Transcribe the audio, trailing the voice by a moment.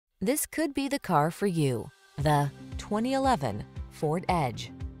This could be the car for you. The 2011 Ford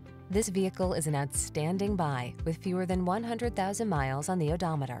Edge. This vehicle is an outstanding buy with fewer than 100,000 miles on the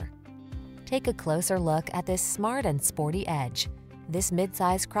odometer. Take a closer look at this smart and sporty Edge. This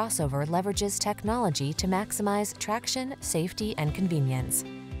midsize crossover leverages technology to maximize traction, safety, and convenience.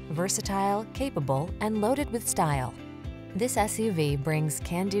 Versatile, capable, and loaded with style. This SUV brings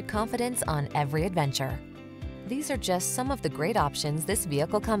can-do confidence on every adventure. These are just some of the great options this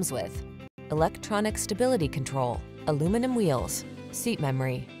vehicle comes with: electronic stability control, aluminum wheels, seat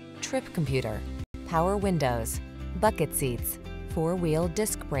memory, trip computer, power windows, bucket seats, four-wheel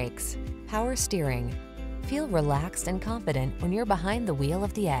disc brakes, power steering. Feel relaxed and confident when you're behind the wheel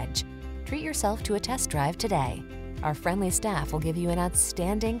of the Edge. Treat yourself to a test drive today. Our friendly staff will give you an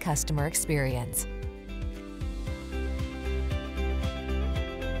outstanding customer experience.